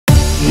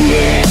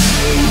Hey,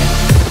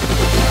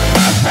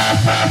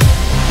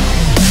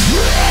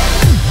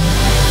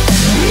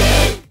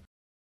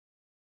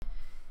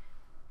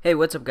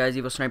 what's up guys,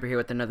 EvO Sniper here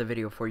with another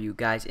video for you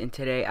guys, and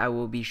today I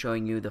will be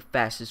showing you the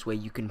fastest way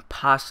you can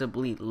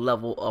possibly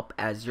level up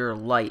as your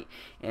light.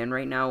 And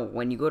right now,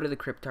 when you go to the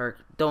Cryptarch,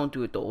 don't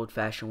do it the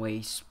old-fashioned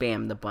way,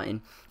 spam the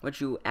button. What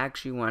you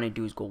actually want to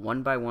do is go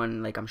one by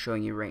one like I'm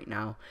showing you right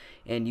now,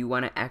 and you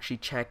want to actually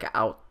check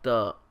out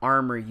the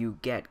armor you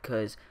get,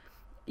 because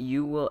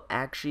you will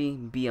actually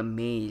be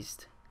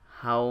amazed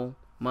how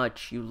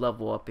much you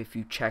level up if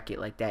you check it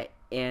like that.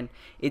 And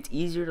it's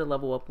easier to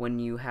level up when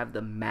you have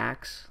the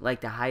max, like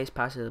the highest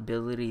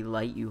possibility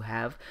light you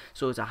have,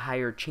 so it's a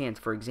higher chance.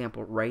 For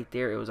example, right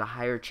there, it was a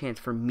higher chance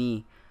for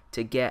me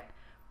to get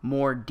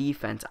more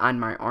defense on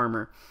my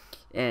armor,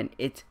 and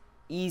it's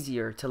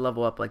easier to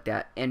level up like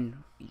that.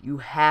 And you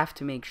have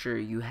to make sure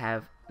you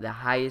have the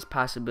highest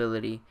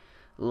possibility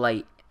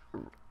light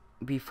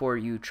before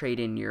you trade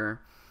in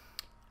your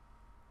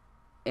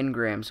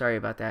engrams. Sorry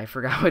about that, I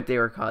forgot what they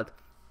were called.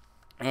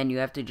 And you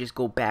have to just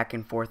go back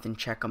and forth and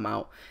check them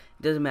out.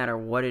 It doesn't matter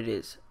what it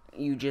is,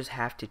 you just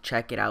have to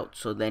check it out,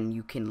 so then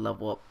you can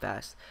level up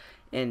fast.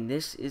 And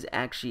this is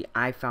actually,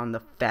 I found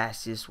the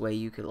fastest way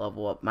you could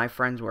level up. My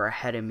friends were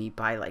ahead of me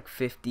by like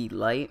 50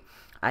 light.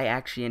 I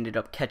actually ended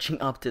up catching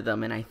up to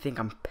them, and I think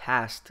I'm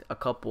past a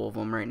couple of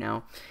them right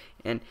now.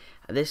 And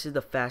this is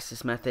the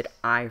fastest method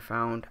I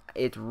found.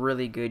 It's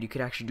really good. You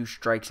could actually do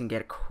strikes and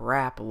get a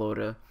crap load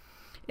of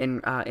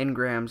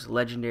engrams,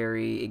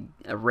 legendary,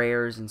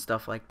 rares, and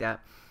stuff like that.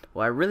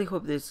 Well, I really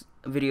hope this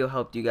video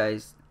helped you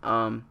guys.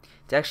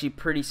 It's actually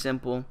pretty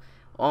simple.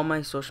 All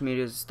my social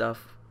media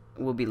stuff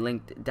will be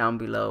linked down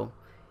below.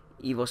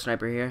 EvO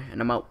Sniper here, and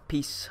I'm out.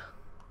 Peace.